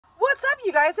What's up,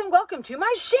 you guys, and welcome to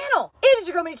my channel. It is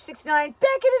your girl, Levo2 back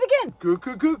at it again.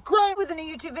 Great. With a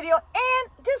new YouTube video and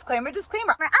disclaimer. I'm a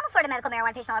Florida medical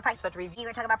marijuana patient on the products about to review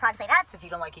and talk about products like that. If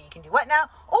you don't like it, you can do what now?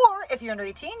 Or if you're under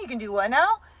 18, you can do what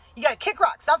now? You gotta kick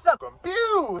rock, stop smoking.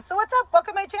 So what's up?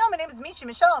 Welcome to my channel. My name is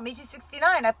Michi69.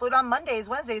 I upload on Mondays,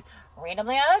 Wednesdays,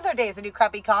 randomly on other days. I do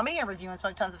crappy comedy and review and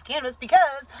smoke tons of cannabis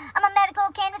because I'm a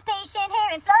medical cannabis patient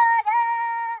here in Florida.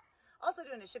 Also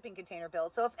doing a shipping container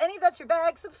build. So if any of that's your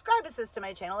bag, subscribe assist to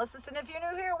my channel. Listen, if you're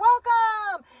new here,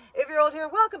 welcome. If you're old here,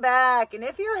 welcome back. And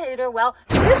if you're a hater, well,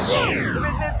 this one, the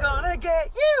rhythm is gonna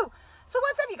get you. So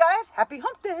what's up, you guys? Happy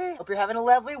hump day. Hope you're having a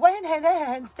lovely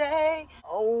Wednesday.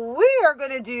 We are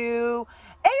gonna do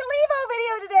a Levo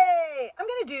video today. I'm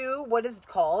gonna do what is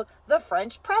called the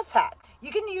French press hack.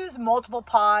 You can use multiple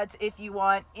pods if you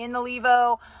want in the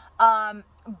Levo.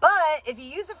 But if you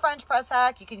use a French press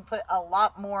hack, you can put a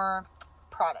lot more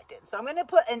product in. So I'm going to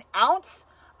put an ounce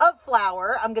of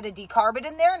flour. I'm going to decarb it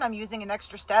in there, and I'm using an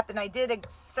extra step. And I did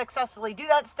successfully do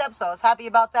that step, so I was happy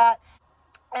about that.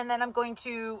 And then I'm going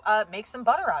to make some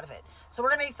butter out of it. So we're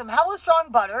going to make some hella strong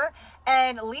butter.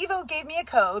 And Levo gave me a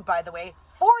code, by the way,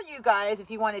 for you guys. If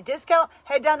you want a discount,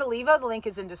 head down to Levo. The link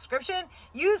is in description.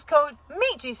 Use code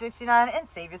MEATG69 and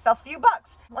save yourself a few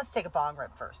bucks. Let's take a bong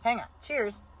rip first. Hang on.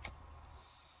 Cheers.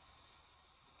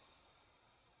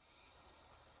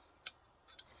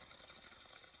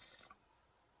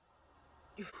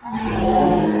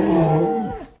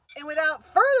 And without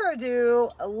further ado,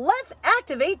 let's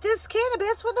activate this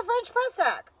cannabis with a French press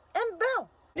hack. And boom.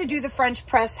 To do the French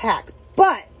press hack.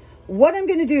 But what I'm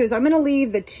going to do is I'm going to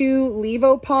leave the 2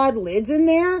 Levo pod lids in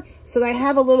there so that I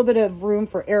have a little bit of room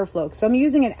for airflow. So I'm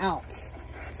using an ounce.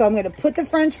 So I'm going to put the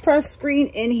French press screen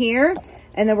in here,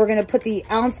 and then we're going to put the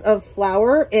ounce of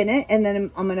flour in it, and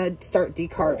then I'm going to start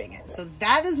decarbing it. So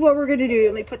that is what we're going to do.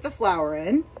 Let me put the flour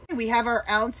in. We have our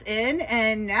ounce in,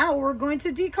 and now we're going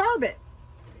to decarb it.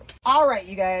 All right,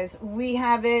 you guys, we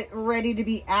have it ready to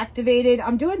be activated.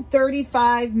 I'm doing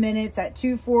 35 minutes at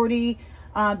 240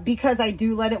 because I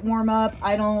do let it warm up.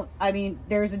 I mean,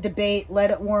 there's a debate,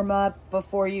 let it warm up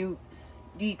before you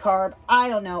decarb. I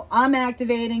don't know. I'm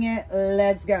activating it.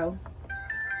 Let's go.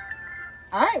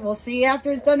 All right, we'll see after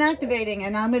it's done activating,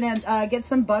 and I'm going to get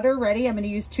some butter ready. I'm going to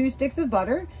use 2 sticks of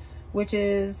butter, which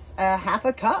is half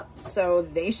a cup, so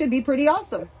they should be pretty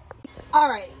awesome. All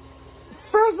right,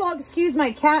 first of all, excuse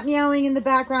my cat meowing in the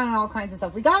background and all kinds of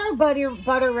stuff. We got our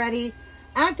butter ready.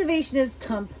 Activation is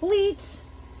complete.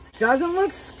 Doesn't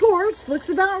look scorched, looks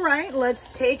about right. Let's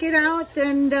take it out,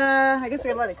 and I guess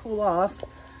we gotta let it cool off.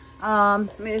 I'm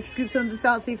gonna scoop some of this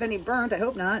out, see if any burnt. I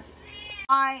hope not.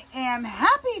 I am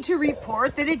happy to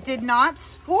report that it did not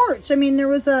scorch. I mean, there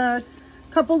was a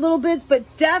couple little bits,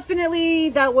 but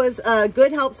definitely that was a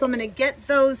good help. So I'm going to get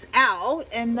those out,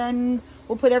 and then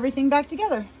we'll put everything back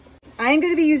together. I am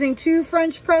going to be using 2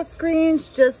 French press screens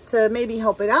just to maybe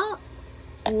help it out.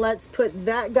 Let's put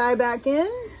that guy back in,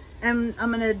 and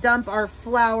I'm going to dump our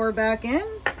flour back in,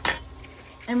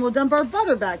 and we'll dump our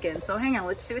butter back in. So hang on,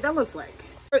 let's see what that looks like.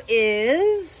 There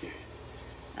is,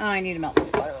 oh, I need to melt this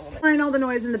butter a little bit. Find all the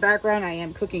noise in the background. I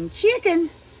am cooking chicken.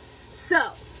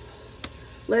 So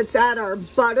let's add our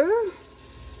butter.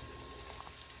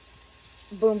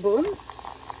 Boom, boom.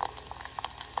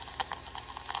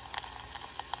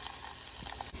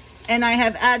 And I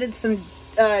have added some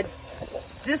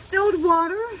distilled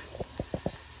water.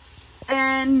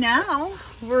 And now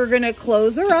we're going to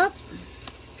close her up.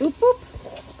 Boop, boop.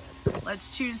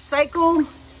 Let's choose cycle,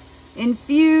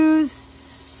 infuse,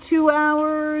 2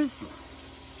 hours.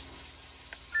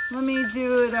 Let me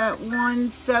do it at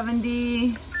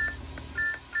 170.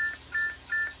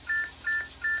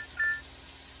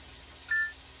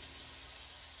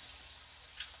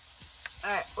 All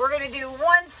right, we're gonna do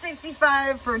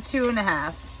 165 for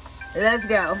 2.5. Let's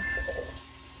go.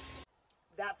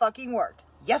 That fucking worked.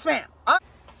 Yes, ma'am.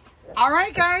 All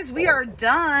right, guys, we are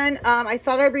done. I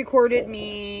thought I recorded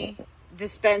me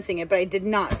dispensing it, but I did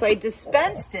not. So I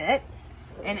dispensed it,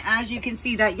 and as you can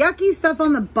see, that yucky stuff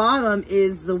on the bottom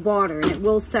is the water, and it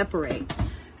will separate.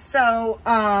 So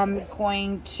I'm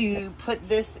going to put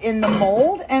this in the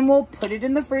mold, and we'll put it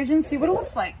in the fridge and see what it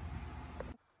looks like.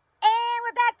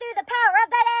 Back through the power of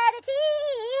that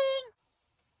editing.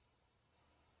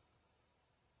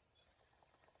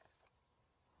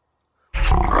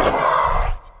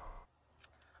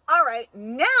 All right,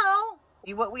 now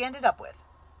see what we ended up with.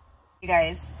 You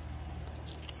guys,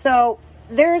 so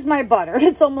there's my butter.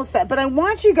 It's almost set, but I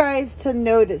want you guys to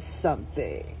notice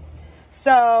something.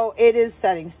 So it is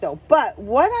setting still, but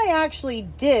what I actually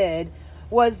did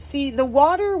was, see, the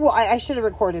water, well, I should have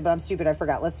recorded, but I'm stupid, I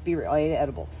forgot. Let's be real, I ate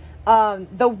edible.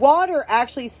 The water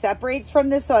actually separates from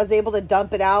this, so I was able to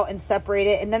dump it out and separate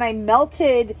it. And then I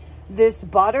melted this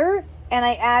butter, and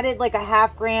I added like a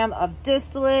 1/2 gram of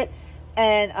distillate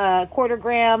and a 1/4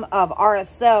 gram of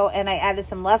RSO, and I added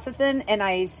some lecithin, and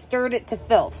I stirred it to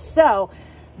filth. So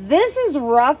this is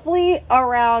roughly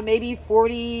around maybe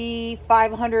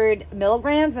 4,500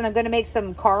 milligrams, and I'm going to make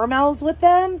some caramels with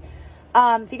them.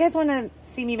 If you guys want to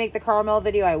see me make the caramel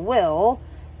video, I will.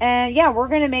 And yeah, we're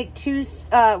going to make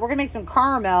some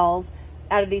caramels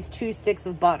out of these 2 sticks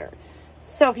of butter.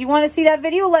 So if you want to see that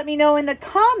video, let me know in the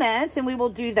comments and we will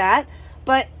do that.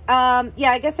 But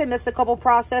yeah, I guess I missed a couple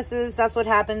processes. That's what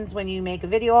happens when you make a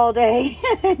video all day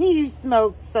and you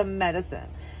smoke some medicine.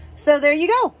 So there you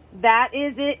go. That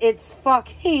is it. It's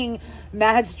fucking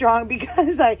mad strong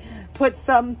because I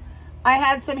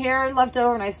had some hair left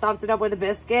over and I sopped it up with a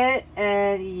biscuit.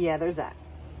 And yeah, there's that.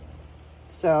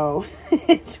 So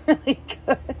it's really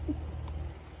good.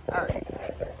 All right.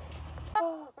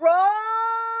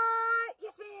 Right.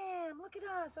 Yes, ma'am. Look at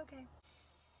us. Okay.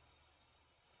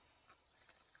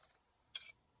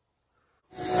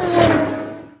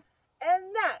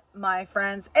 And that, my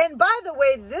friends, and by the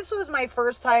way, this was my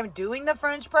first time doing the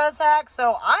French press hack,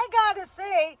 so I gotta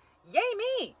say, yay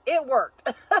me, it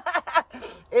worked.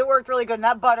 It worked really good, and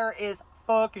that butter is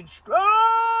fucking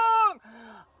strong.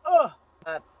 Ugh.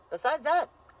 Besides that,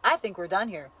 I think we're done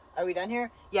here. Are we done here?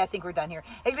 Yeah, I think we're done here.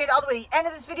 If you made it all the way to the end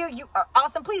of this video, you are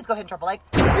awesome. Please go ahead and drop a like.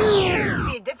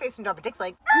 Be a dick face and drop a dick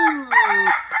like. And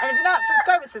if you're not,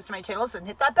 subscribe to my channel and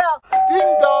hit that bell.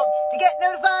 Ding dong. To get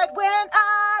notified when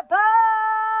I post.